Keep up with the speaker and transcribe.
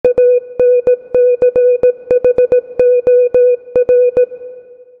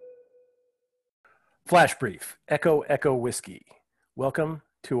Flash Brief, Echo Echo Whiskey. Welcome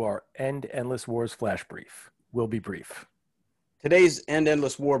to our End Endless Wars Flash Brief. We'll be brief. Today's End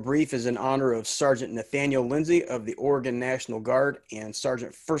Endless War Brief is in honor of Sergeant Nathaniel Lindsay of the Oregon National Guard and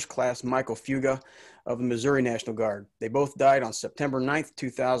Sergeant First Class Michael Fuga of the Missouri National Guard. They both died on September 9th,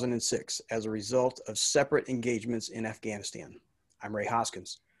 2006 as a result of separate engagements in Afghanistan. I'm Ray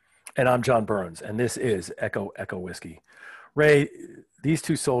Hoskins. And I'm John Burns, and this is Echo Echo Whiskey. Ray, these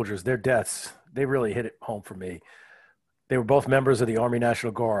two soldiers, their deaths, they really hit it home for me. They were both members of the Army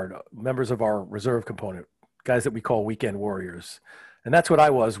National Guard, members of our reserve component, guys that we call weekend warriors. And that's what I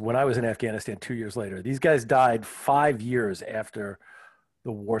was when I was in Afghanistan 2 years later. These guys died 5 years after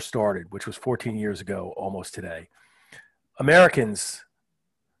the war started, which was 14 years ago, almost today. Americans,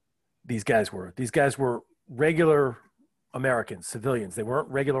 these guys were regular Americans, civilians. They weren't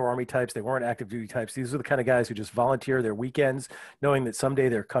regular Army types. They weren't active duty types. These are the kind of guys who just volunteer their weekends, knowing that someday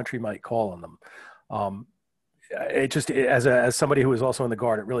their country might call on them. As somebody who was also in the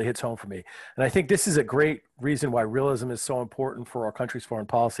Guard, it really hits home for me. And I think this is a great reason why realism is so important for our country's foreign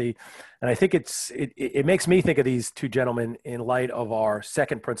policy. And I think it makes me think of these two gentlemen in light of our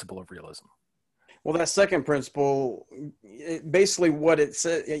second principle of realism. Well, that second principle, basically what it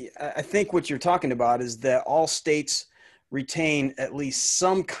says, I think what you're talking about is that all states retain at least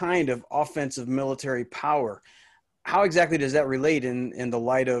some kind of offensive military power. How exactly does that relate in the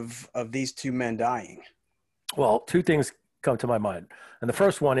light of these two men dying? Well, two things come to my mind. And the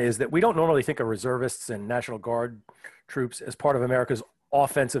first one is that we don't normally think of reservists and National Guard troops as part of America's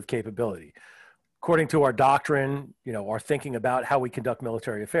offensive capability. According to our doctrine, our thinking about how we conduct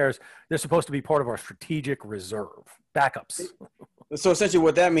military affairs, they're supposed to be part of our strategic reserve, backups. So essentially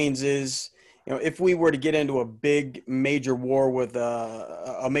what that means is, if we were to get into a big major war with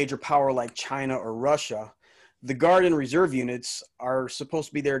a major power like China or Russia, the Guard and reserve units are supposed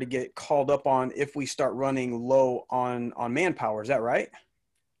to be there to get called up on if we start running low on manpower. Is that right?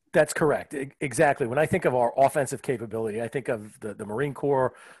 That's correct. Exactly. When I think of our offensive capability, I think of the Marine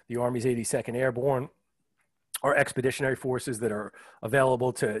Corps, the Army's 82nd Airborne, our expeditionary forces that are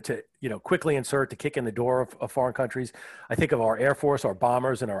available to quickly insert, to kick in the door of foreign countries. I think of our Air Force, our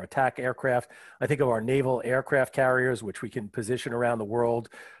bombers and our attack aircraft. I think of our naval aircraft carriers, which we can position around the world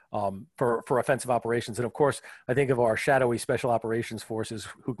for offensive operations. And of course, I think of our shadowy special operations forces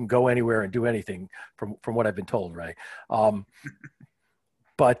who can go anywhere and do anything from what I've been told, right?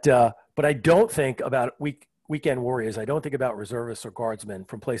 But I don't think about weekend warriors. I don't think about reservists or guardsmen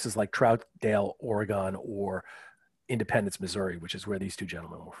from places like Troutdale, Oregon, or Independence, Missouri, which is where these two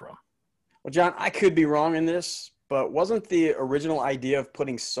gentlemen were from. Well, John, I could be wrong in this, but wasn't the original idea of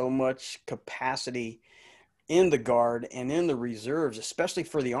putting so much capacity in the Guard and in the reserves, especially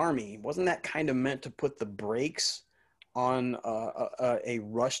for the Army, wasn't that kind of meant to put the brakes on a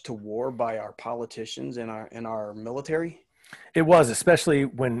rush to war by our politicians and our military? It was, especially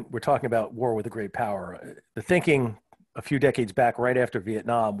when we're talking about war with a great power. The thinking a few decades back, right after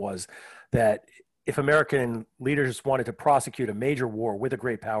Vietnam, was that if American leaders wanted to prosecute a major war with a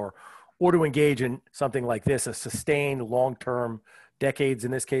great power, or to engage in something like this, a sustained, long-term, decades,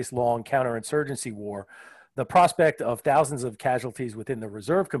 in this case, long counterinsurgency war, the prospect of thousands of casualties within the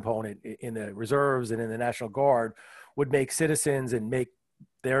reserve component, in the reserves and in the National Guard, would make citizens and make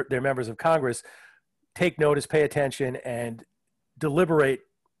their members of Congress take notice, pay attention, and deliberate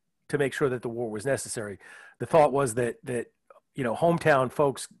to make sure that the war was necessary. The thought was that hometown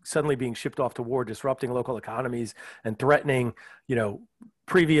folks suddenly being shipped off to war, disrupting local economies and threatening,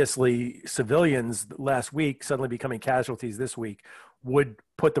 previously civilians last week, suddenly becoming casualties this week, would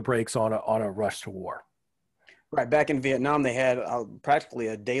put the brakes on a rush to war. Right. Back in Vietnam, they had practically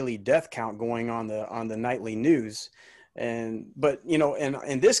a daily death count going on the nightly news. But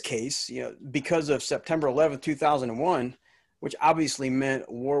in this case, because of September 11th, 2001, which obviously meant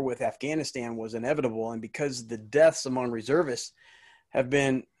war with Afghanistan was inevitable, and because the deaths among reservists have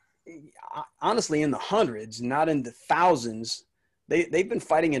been honestly in the hundreds, not in the thousands, they've been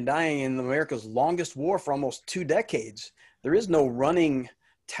fighting and dying in America's longest war for almost 2 decades. There is no running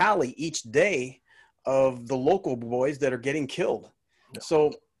tally each day of the local boys that are getting killed. No.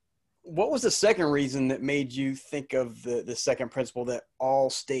 So what was the second reason that made you think of the second principle, that all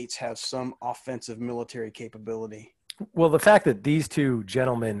states have some offensive military capability? Well, the fact that these two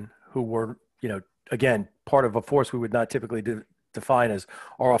gentlemen who were, again, part of a force we would not typically define as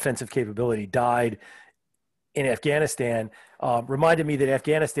our offensive capability died in Afghanistan reminded me that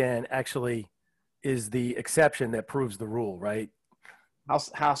Afghanistan actually is the exception that proves the rule, right?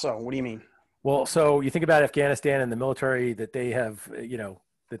 How so? What do you mean? Well, so you think about Afghanistan and the military that they have,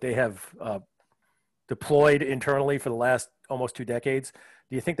 deployed internally for the last almost 2 decades.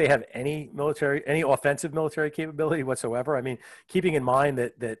 Do you think they have any offensive military capability whatsoever? I mean, keeping in mind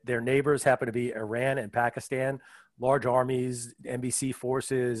that their neighbors happen to be Iran and Pakistan, large armies, NBC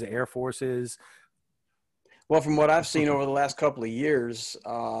forces, air forces. Well, from what I've seen over the last couple of years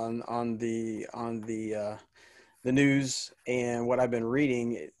on the news and what I've been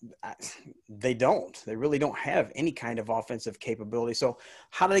reading, they really don't have any kind of offensive capability. So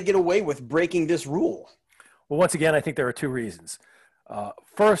how do they get away with breaking this rule? Well, once again, I think there are two reasons.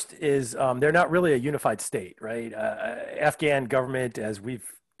 First is they're not really a unified state, right? Afghan government, as we've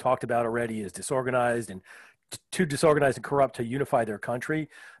talked about already, is disorganized and too disorganized and corrupt to unify their country.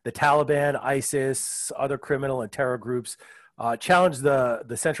 The Taliban, ISIS, other criminal and terror groups challenge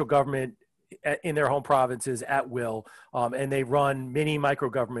the central government in their home provinces at will, and they run mini micro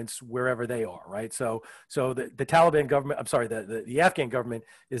governments wherever they are, right? So the Taliban government, I'm sorry, the Afghan government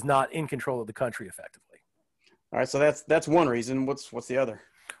is not in control of the country effectively. All right, so that's one reason. What's the other?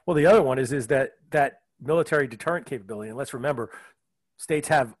 Well, the other one is that military deterrent capability, and let's remember, states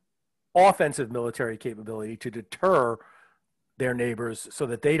have offensive military capability to deter their neighbors so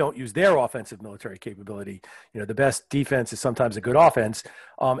that they don't use their offensive military capability. You know, the best defense is sometimes a good offense.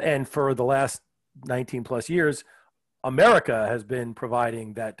 And for the last 19 plus years, America has been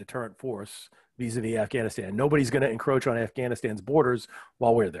providing that deterrent force vis-a-vis Afghanistan. Nobody's going to encroach on Afghanistan's borders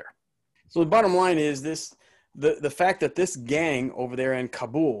while we're there. So the bottom line is this, the fact that this gang over there in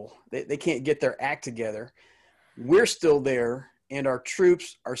Kabul, they can't get their act together. We're still there and our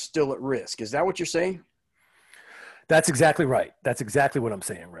troops are still at risk. Is that what you're saying? That's exactly right. That's exactly what I'm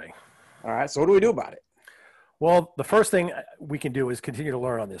saying, Ray. All right. So what do we do about it? Well, the first thing we can do is continue to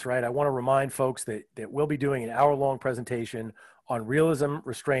learn on this, right? I want to remind folks that we'll be doing an hour-long presentation on realism,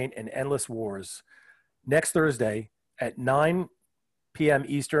 restraint, and endless wars next Thursday at 9 p.m.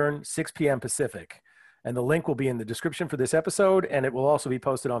 Eastern, 6 p.m. Pacific. And the link will be in the description for this episode, and it will also be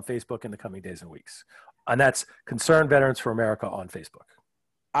posted on Facebook in the coming days and weeks. And that's Concerned Veterans for America on Facebook.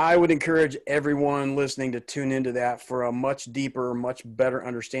 I would encourage everyone listening to tune into that for a much deeper, much better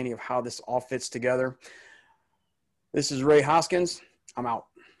understanding of how this all fits together. This is Ray Hoskins. I'm out.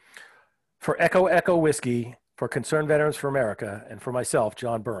 For Echo Echo Whiskey, for Concerned Veterans for America, and for myself,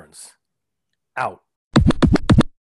 John Burns. Out.